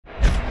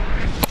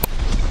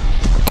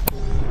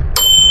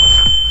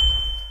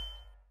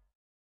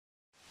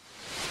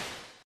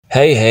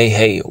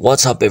Hey,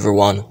 what's up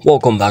everyone?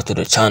 Welcome back to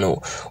the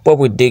channel where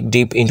we dig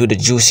deep into the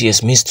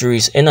juiciest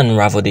mysteries and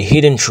unravel the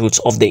hidden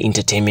truths of the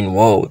entertainment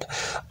world.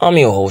 I'm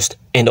your host,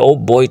 and oh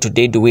boy,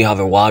 today do we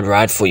have a wild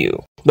ride for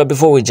you. But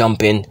before we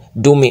jump in,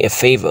 do me a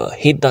favor,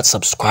 hit that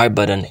subscribe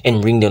button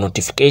and ring the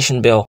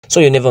notification bell so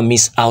you never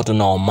miss out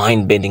on our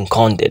mind-bending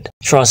content.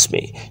 Trust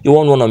me, you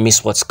won't want to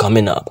miss what's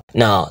coming up.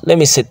 Now, let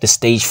me set the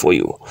stage for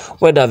you.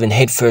 We're diving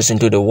headfirst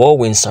into the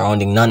whirlwind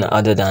surrounding none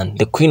other than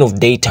the queen of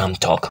daytime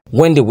talk,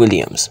 Wendy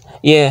Williams.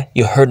 Yeah,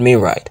 you heard me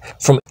right.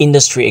 From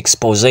industry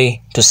expose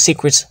to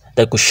secrets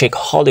that could shake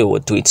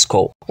Hollywood to its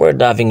core. We're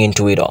diving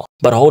into it all.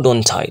 But hold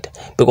on tight,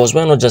 because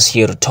we're not just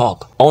here to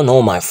talk. Oh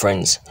no, my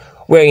friends.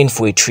 We're in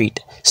for a treat.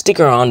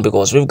 Stick around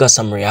because we've got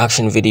some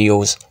reaction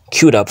videos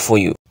queued up for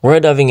you. We're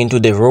diving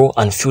into the raw,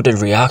 unfiltered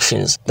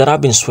reactions that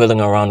have been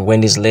swirling around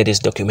Wendy's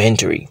latest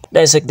documentary,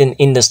 dissecting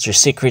industry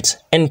secrets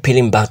and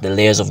peeling back the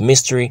layers of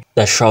mystery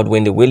that shroud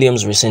Wendy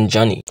Williams' recent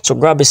journey. So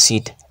grab a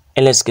seat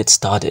and let's get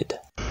started.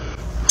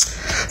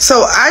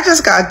 So I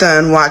just got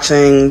done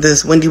watching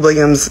this Wendy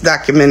Williams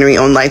documentary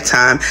on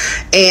Lifetime,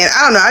 and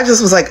I don't know, I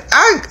just was like,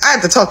 I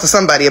had to talk to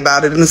somebody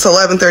about it, and it's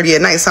 11:30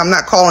 at night, so I'm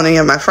not calling any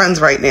of my friends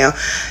right now.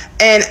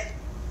 And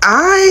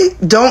I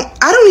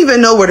don't even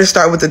know where to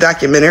start with the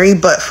documentary,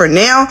 but for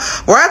now,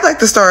 where I'd like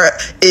to start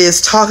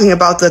is talking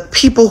about the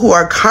people who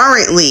are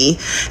currently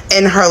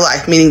in her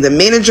life, meaning the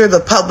manager,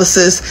 the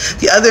publicist,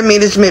 the other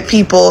management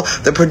people,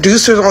 the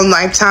producers on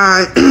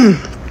Lifetime,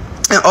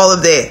 and all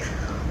of that.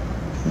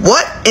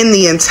 What in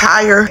the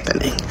entire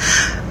thing?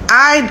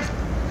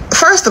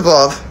 First of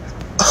all,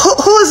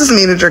 who is this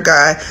manager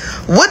guy?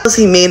 What was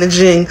he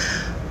managing?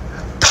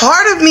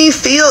 Part of me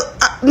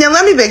now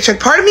let me backtrack.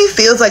 Part of me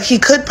feels like he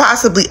could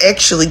possibly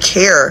actually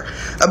care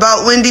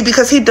about Wendy,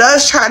 because he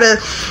does try to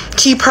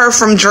keep her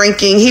from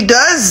drinking. He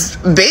does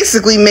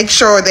basically make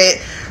sure that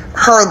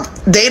her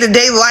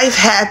day-to-day life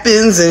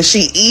happens and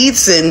she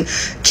eats and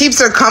keeps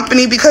her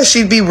company, because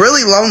she'd be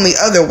really lonely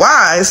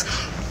otherwise.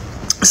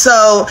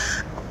 So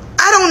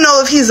I don't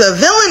know if he's a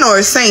villain or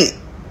a saint,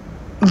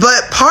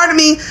 but part of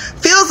me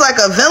feels like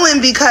a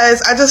villain,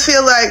 because I just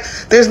feel like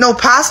there's no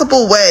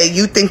possible way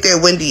you think that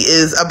Wendy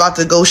is about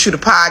to go shoot a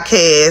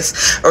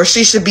podcast, or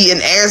she should be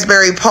in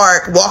Asbury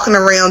Park walking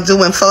around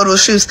doing photo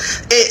shoots.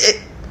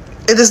 It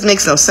just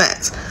makes no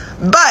sense.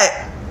 But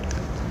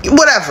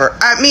whatever.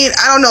 I mean,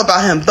 I don't know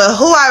about him, but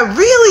who I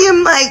really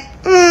am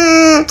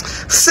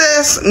like,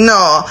 sis,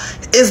 no,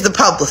 is the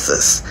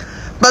publicist.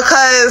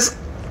 Because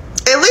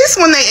at least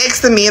when they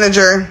asked the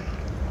manager,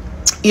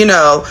 you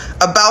know,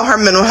 about her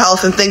mental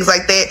health and things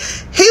like that,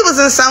 he was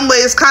in some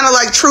ways kind of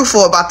like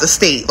truthful about the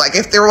state. Like,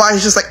 if there was,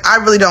 he's just like, I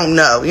really don't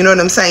know. You know what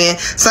I'm saying?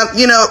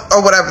 You know,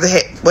 or whatever the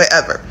heck,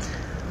 whatever.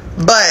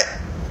 But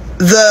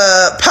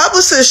the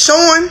publicist,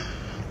 Sean,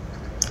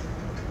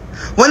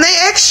 when they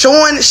asked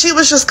Sean, she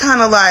was just kind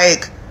of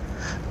like,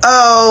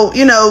 oh,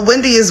 you know,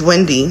 Wendy is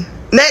Wendy.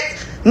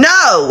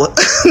 No,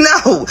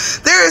 no,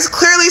 there is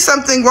clearly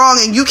something wrong,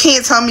 and you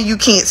can't tell me you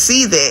can't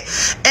see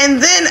that. And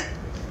then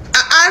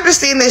I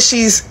understand that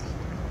she's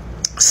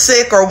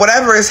sick or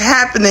whatever is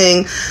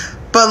happening,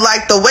 but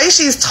like the way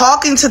she's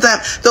talking to them,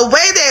 the way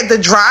that the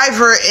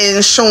driver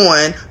and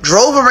Sean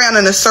drove around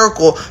in a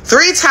circle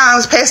 3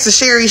 times past the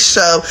Sherry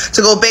show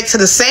to go back to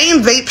the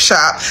same vape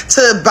shop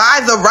to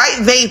buy the right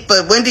vape,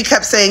 but Wendy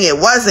kept saying it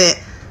wasn't.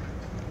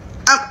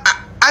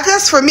 I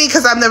guess for me,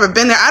 because I've never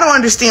been there, I don't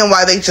understand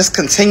why they just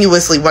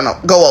continuously want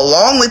to go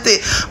along with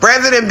it,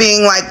 rather than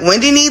being like,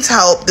 Wendy needs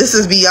help. This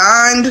is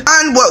beyond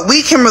what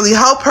we can really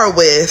help her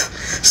with.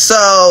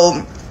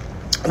 So,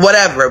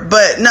 whatever.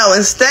 But no,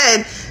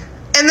 instead,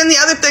 and then the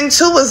other thing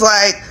too was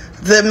like,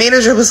 the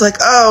manager was like,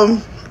 oh,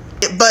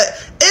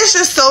 but it's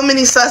just so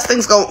many sus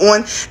things go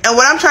on. And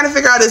what I'm trying to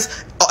figure out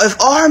is, if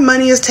all her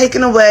money is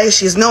taken away,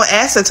 she has no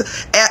access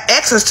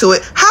to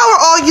it, how are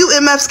all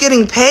UMFs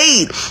getting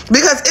paid?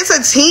 Because it's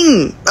a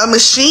team, a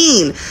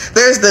machine.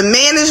 There's the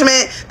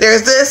management,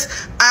 there's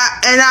this,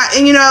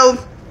 and you know,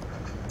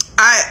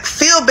 I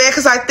feel bad,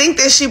 because I think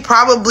that she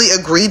probably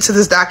agreed to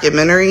this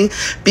documentary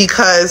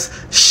because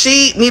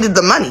she needed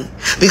the money,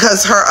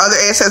 because her other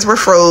assets were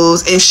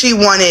froze, and she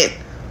wanted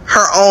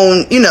her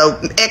own, you know,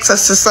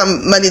 access to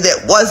some money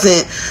that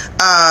wasn't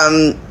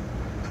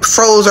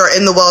froze or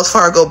in the Wells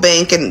Fargo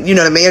bank. And you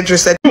know, the manager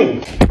said,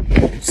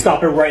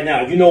 stop it right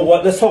now. You know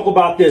what? Let's talk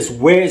about this.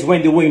 Where is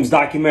Wendy Williams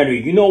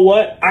documentary? You know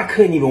what? I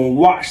couldn't even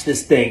watch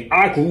this thing.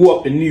 I grew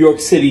up in New York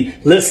City,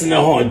 listening to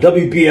her on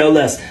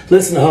WBLS,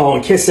 listening to her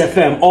on Kiss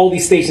FM, all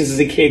these stations as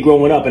a kid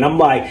growing up. And I'm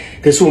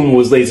like, this woman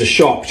was laser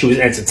sharp. She was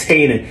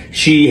entertaining.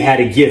 She had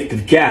a gift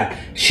of gab.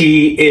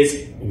 She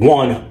is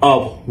one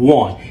of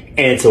one.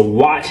 And to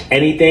watch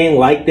anything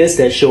like this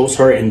that shows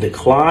her in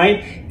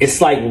decline, it's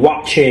like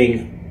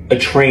watching a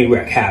train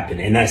wreck happen.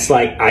 And that's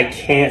like, I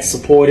can't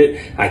support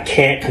it. I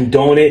can't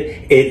condone it.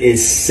 It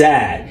is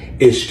sad.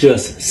 It's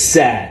just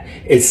sad.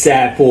 It's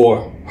sad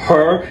for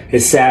her.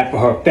 It's sad for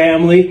her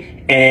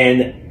family.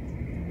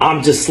 And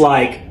I'm just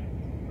like,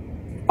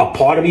 a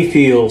part of me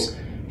feels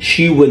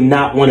she would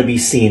not want to be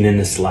seen in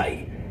this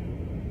light.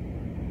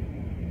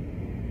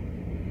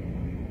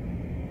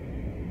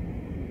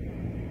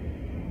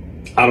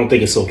 I don't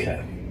think it's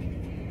okay.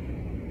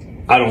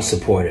 I don't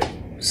support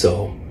it.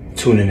 So,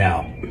 tuning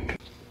out.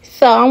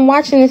 So I'm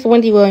watching this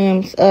Wendy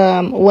Williams,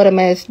 What a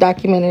Mess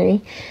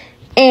documentary.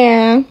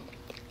 And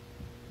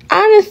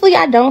honestly,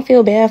 I don't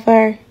feel bad for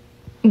her.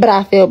 But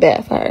I feel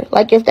bad for her.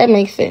 Like, if that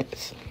makes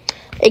sense.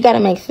 It gotta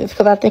make sense.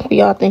 Because I think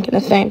we all thinking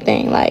the same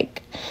thing.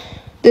 Like,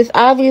 this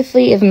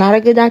obviously is not a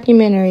good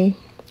documentary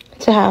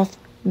to have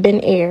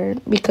been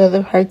aired because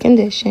of her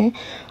condition.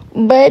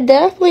 But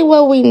definitely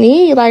what we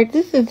need. Like,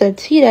 this is a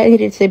tea that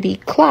needed to be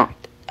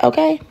clocked.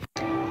 Okay?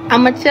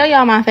 I'm gonna tell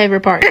y'all my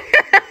favorite part.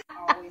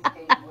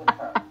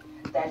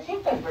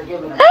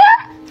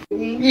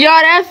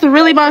 Y'all, that's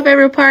really my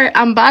favorite part.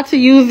 I'm about to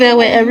use that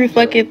with every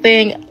fucking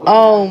thing.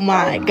 Oh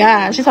my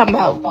god. She's talking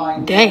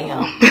about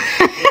damn.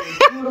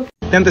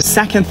 Then the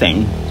second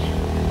thing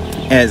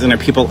is,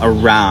 people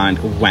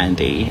around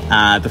Wendy.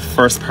 The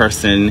first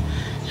person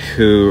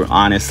who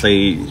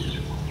honestly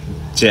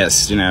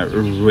just,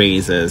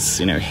 raises,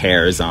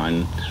 hairs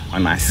on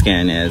my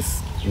skin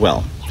is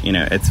Will.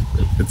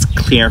 It's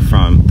clear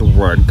from the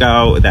word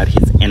go that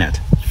he's in it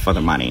for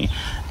the money.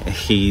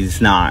 He's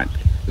not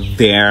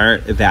there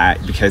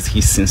that because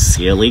he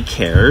sincerely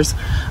cares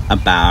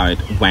about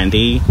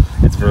Wendy.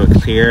 It's very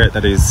clear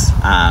that he's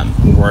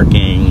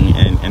working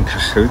in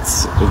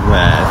cahoots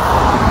with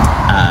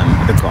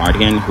the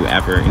Guardian,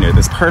 whoever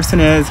this person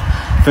is.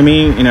 For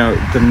me,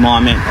 the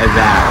moment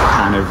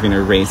that kind of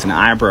raised an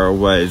eyebrow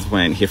was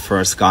when he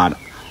first got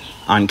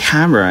on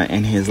camera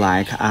and he's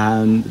like,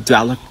 do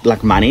I look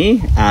like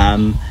money? I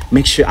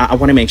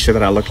want to make sure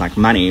that I look like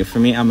money. For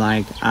me, I'm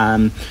like,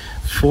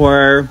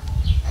 for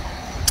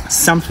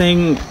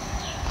something,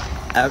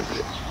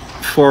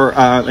 for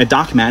a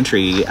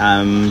documentary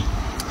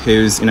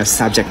whose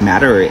subject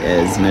matter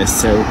is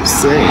so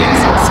serious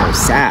and so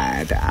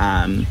sad,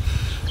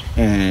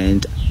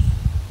 and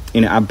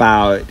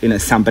about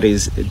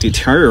somebody's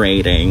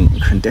deteriorating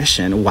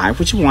condition, why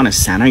would you want to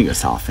center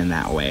yourself in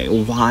that way?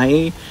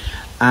 Why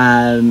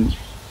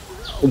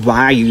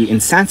are you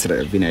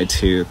insensitive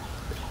to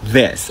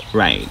this,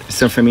 right?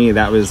 So for me,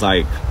 that was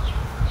like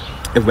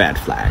a red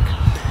flag.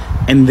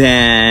 And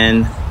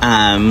then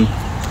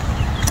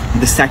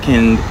the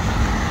second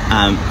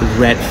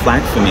red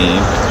flag for me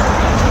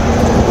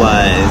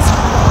was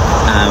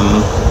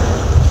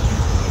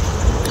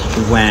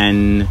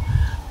when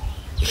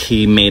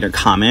he made a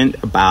comment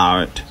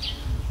about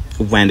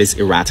Wendy's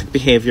erratic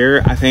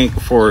behavior. I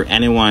think for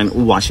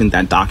anyone watching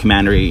that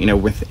documentary,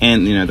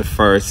 within the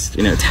first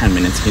 10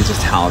 minutes, you can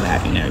just tell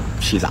that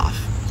she's off,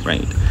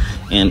 right?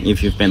 And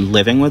if you've been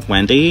living with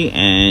Wendy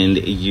and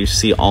you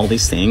see all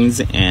these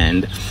things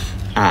and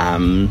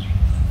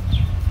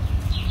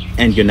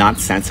you're not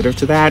sensitive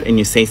to that, and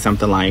you say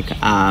something like,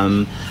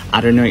 I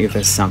don't know if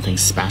there's something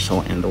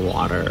special in the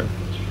water.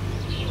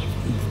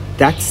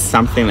 That's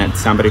something that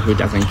somebody who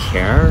doesn't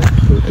care,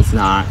 who is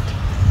not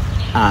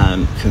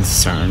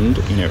concerned,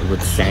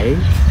 would say.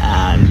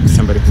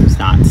 Somebody who's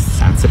not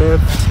sensitive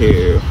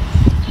to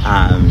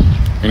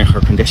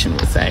her condition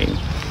would say.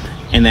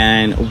 And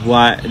then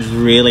what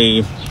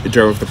really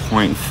drove the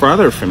point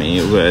further for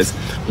me was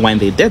when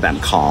they did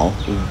that call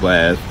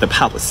with the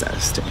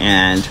publicist,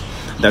 and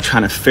they're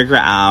trying to figure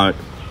out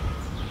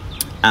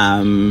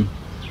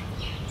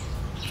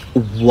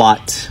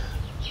what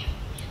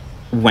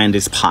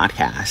Wendy's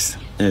podcast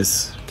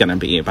is gonna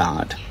be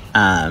about.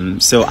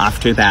 So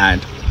after that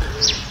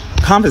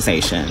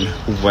conversation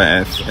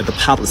with the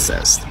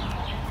publicist,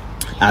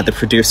 the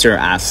producer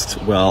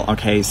asked, well,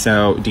 okay,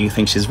 so do you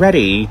think she's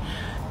ready?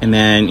 And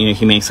then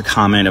he makes a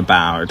comment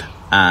about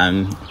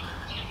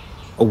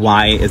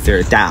why is there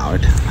a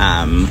doubt.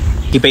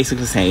 He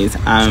basically says,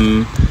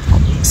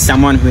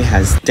 someone who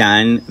has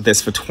done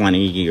this for 20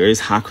 years,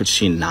 how could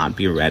she not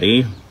be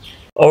ready?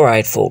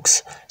 Alright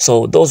folks,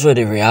 so those were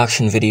the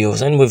reaction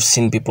videos, and we've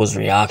seen people's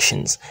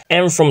reactions,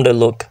 and from the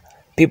look,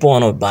 people are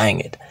not buying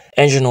it.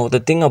 And the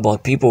thing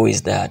about people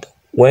is that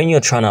when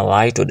you're trying to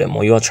lie to them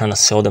or you're trying to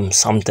sell them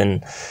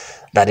something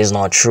that is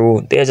not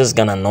true, they're just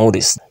gonna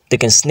notice. They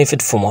can sniff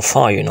it from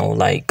afar,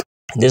 like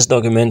this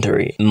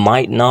documentary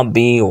might not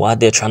be what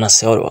they're trying to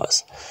sell to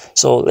us.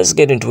 So let's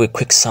get into a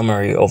quick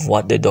summary of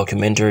what the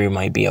documentary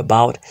might be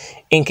about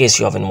in case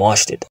you haven't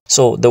watched it.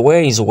 So the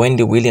Where is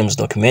Wendy Williams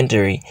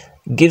documentary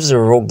gives a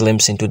raw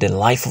glimpse into the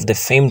life of the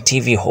famed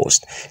TV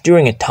host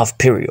during a tough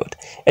period.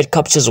 It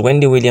captures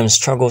Wendy Williams'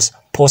 struggles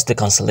post the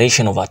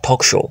cancellation of her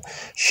talk show,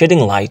 shedding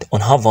light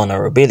on her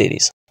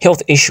vulnerabilities,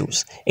 health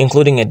issues,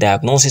 including a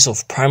diagnosis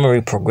of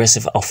primary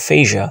progressive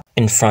aphasia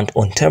and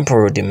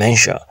frontotemporal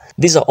dementia.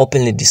 These are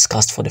openly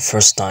discussed for the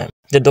first time.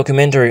 The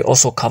documentary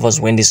also covers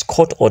Wendy's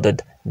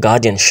court-ordered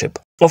guardianship,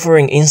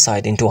 offering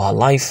insight into her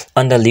life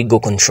under legal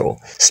control,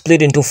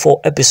 split into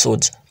 4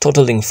 episodes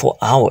totaling 4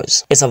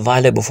 hours. It's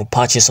available for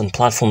purchase on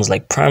platforms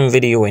like Prime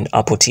Video and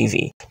Apple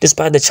TV.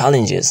 Despite the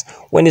challenges,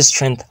 Wendy's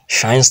strength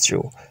shines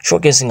through,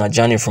 showcasing her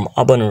journey from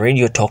urban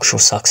radio talk show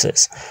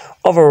success.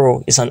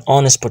 Overall, it's an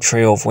honest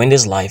portrayal of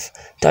Wendy's life,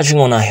 touching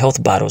on her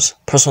health battles,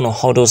 personal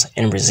hurdles,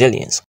 and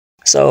resilience.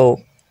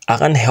 So, I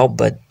can't help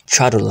but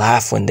try to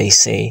laugh when they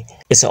say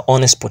It's an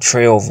honest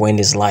portrayal of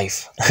Wendy's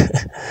life.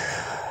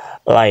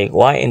 Like,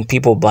 why ain't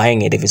people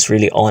buying it if it's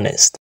really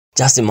honest?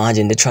 Just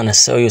imagine they're trying to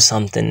sell you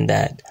something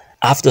that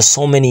after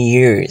so many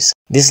years,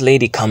 this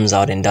lady comes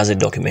out and does a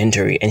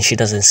documentary and she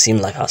doesn't seem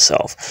like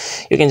herself.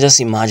 You can just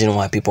imagine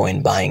why people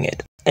ain't buying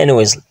it.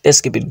 Anyways,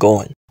 let's keep it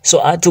going.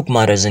 So I took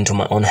matters into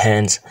my own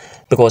hands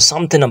because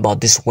something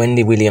about this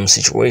Wendy Williams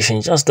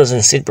situation just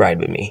doesn't sit right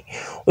with me.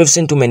 We've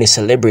seen too many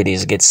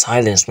celebrities get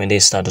silenced when they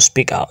start to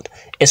speak out,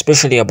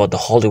 especially about the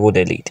Hollywood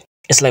elite.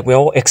 It's like we're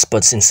all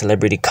experts in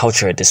celebrity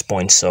culture at this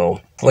point, so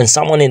when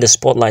someone in the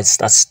spotlight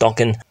starts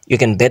talking, you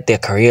can bet their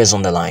careers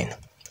on the line.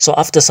 So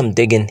after some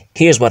digging,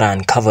 here's what I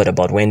uncovered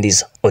about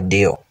Wendy's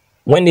ordeal.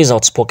 Wendy's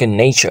outspoken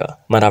nature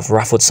might have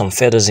ruffled some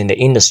feathers in the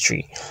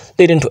industry,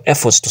 leading to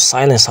efforts to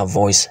silence her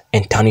voice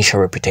and tarnish her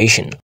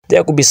reputation.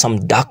 There could be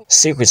some dark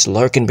secrets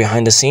lurking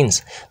behind the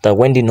scenes that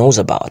Wendy knows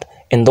about,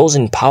 and those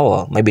in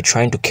power might be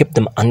trying to keep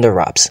them under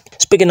wraps.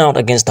 Speaking out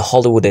against the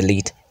Hollywood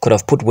elite could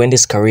have put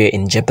Wendy's career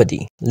in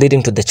jeopardy,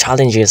 leading to the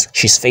challenges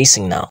she's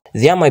facing now.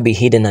 There might be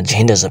hidden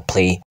agendas at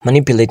play,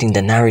 manipulating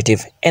the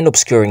narrative and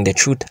obscuring the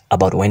truth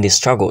about Wendy's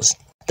struggles.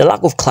 The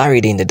lack of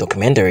clarity in the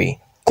documentary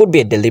could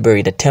be a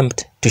deliberate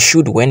attempt to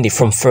shield Wendy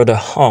from further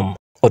harm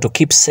or to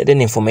keep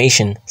certain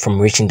information from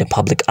reaching the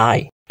public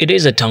eye. It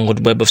is a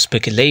tangled web of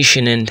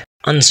speculation and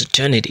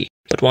uncertainty,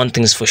 but one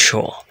thing's for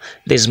sure,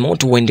 there's more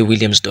to Wendy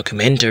Williams'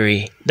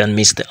 documentary than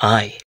meets the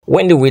eye.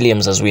 Wendy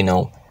Williams, as we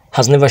know,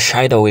 has never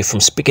shied away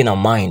from speaking her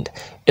mind,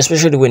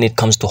 especially when it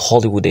comes to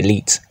Hollywood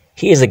elites.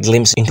 Here's a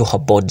glimpse into her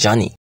bold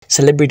journey.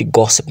 Celebrity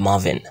Gossip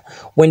Marvin,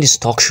 Wendy's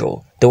talk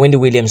show, The Wendy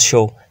Williams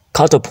Show,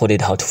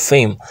 catapulted her to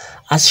fame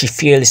as she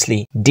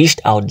fearlessly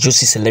dished out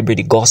juicy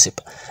celebrity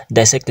gossip,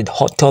 dissected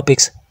hot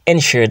topics,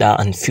 and shared her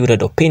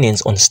unfiltered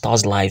opinions on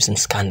stars' lives and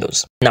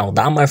scandals. Now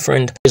that, my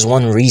friend, is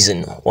one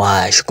reason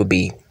why she could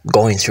be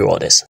going through all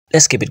this.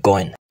 Let's keep it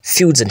going.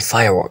 Feuds and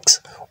fireworks.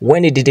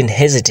 Wendy didn't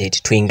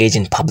hesitate to engage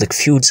in public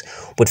feuds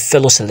with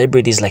fellow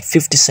celebrities like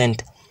 50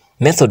 Cent,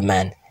 Method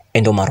Man,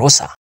 and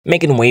Omarosa,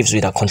 making waves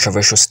with her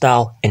controversial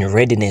style and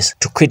readiness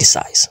to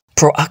criticize.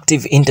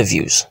 Proactive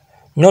interviews.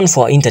 Known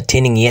for her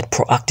entertaining yet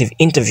proactive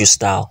interview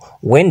style,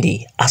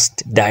 Wendy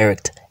asked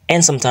direct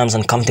and sometimes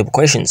uncomfortable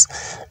questions,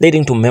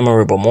 leading to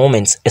memorable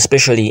moments,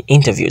 especially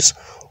interviews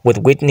with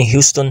Whitney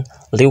Houston,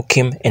 Lil'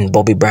 Kim, and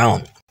Bobby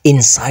Brown.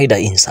 Insider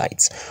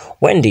insights.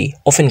 Wendy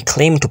often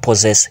claimed to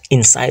possess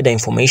insider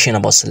information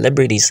about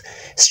celebrities,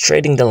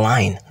 straddling the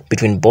line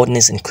between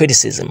boldness and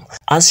criticism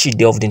as she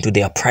delved into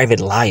their private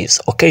lives,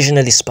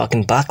 occasionally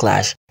sparking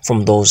backlash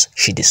from those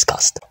she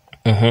discussed.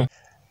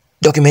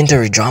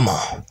 Documentary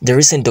drama. The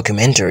recent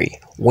documentary,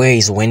 Where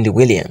is Wendy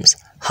Williams?,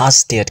 has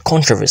stirred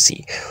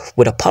controversy,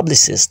 with a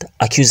publicist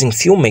accusing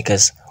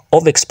filmmakers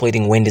of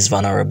exploiting Wendy's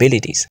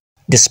vulnerabilities.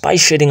 Despite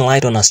shedding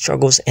light on her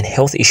struggles and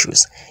health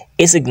issues,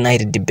 it's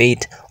ignited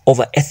debate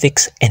over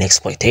ethics and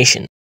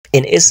exploitation.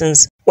 In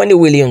essence, Wendy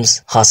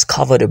Williams has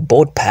covered a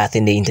bold path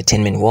in the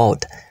entertainment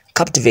world,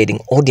 captivating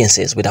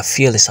audiences with a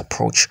fearless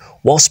approach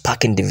while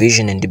sparking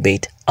division and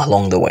debate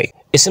along the way.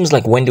 It seems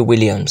like Wendy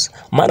Williams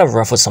might have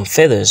ruffled some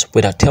feathers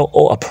with her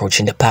tell-all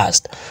approach in the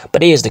past,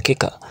 but here's the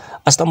kicker.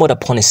 I stumbled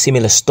upon a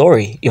similar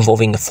story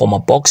involving a former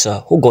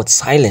boxer who got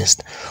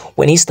silenced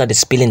when he started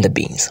spilling the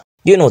beans.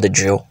 You know the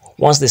drill.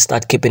 Once they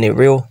start keeping it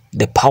real,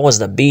 the powers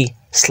that be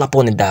slap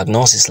on a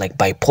diagnosis like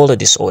bipolar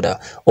disorder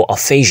or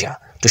aphasia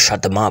to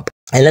shut them up.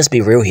 And let's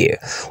be real here,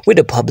 with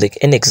the public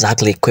ain't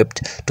exactly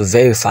equipped to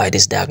verify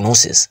this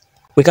diagnosis.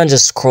 We can't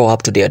just scroll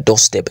up to their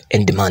doorstep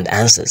and demand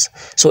answers.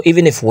 So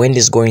even if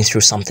Wendy's going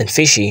through something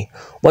fishy,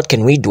 what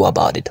can we do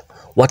about it?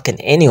 What can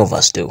any of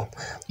us do?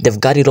 They've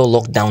got it all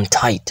locked down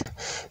tight,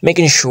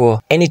 making sure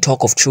any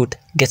talk of truth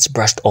gets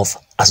brushed off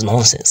as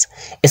nonsense.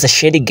 It's a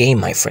shady game,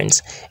 my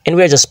friends, and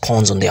we're just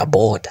pawns on their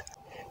board.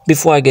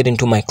 Before I get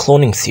into my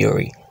cloning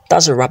theory,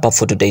 that's a wrap up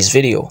for today's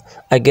video.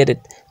 I get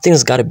it,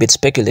 things got a bit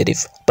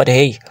speculative, but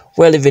hey,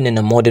 we're living in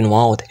a modern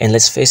world, and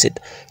let's face it,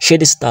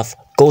 shady stuff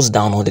goes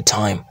down all the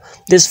time.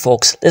 These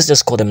folks, let's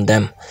just call them.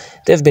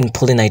 They've been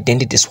pulling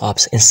identity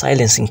swaps and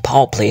silencing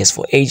power players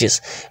for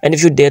ages, and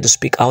if you dare to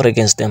speak out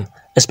against them,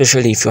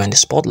 especially if you're in the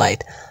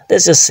spotlight,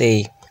 let's just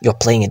say you're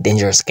playing a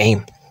dangerous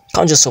game.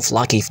 Count yourself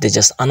lucky if they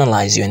just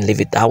analyze you and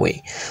leave it that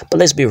way. But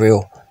let's be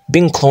real,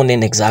 being cloned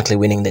ain't exactly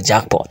winning the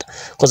jackpot,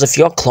 because if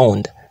you're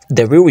cloned,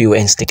 the real you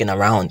ain't sticking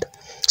around.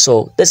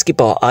 So let's keep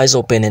our eyes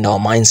open and our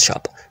minds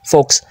sharp.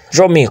 Folks,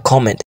 drop me a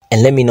comment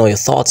and let me know your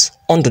thoughts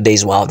on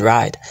today's wild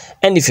ride.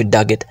 And if you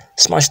dug it,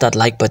 smash that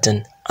like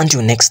button.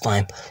 Until next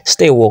time,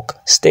 stay woke,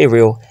 stay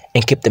real,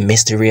 and keep the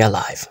mystery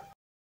alive.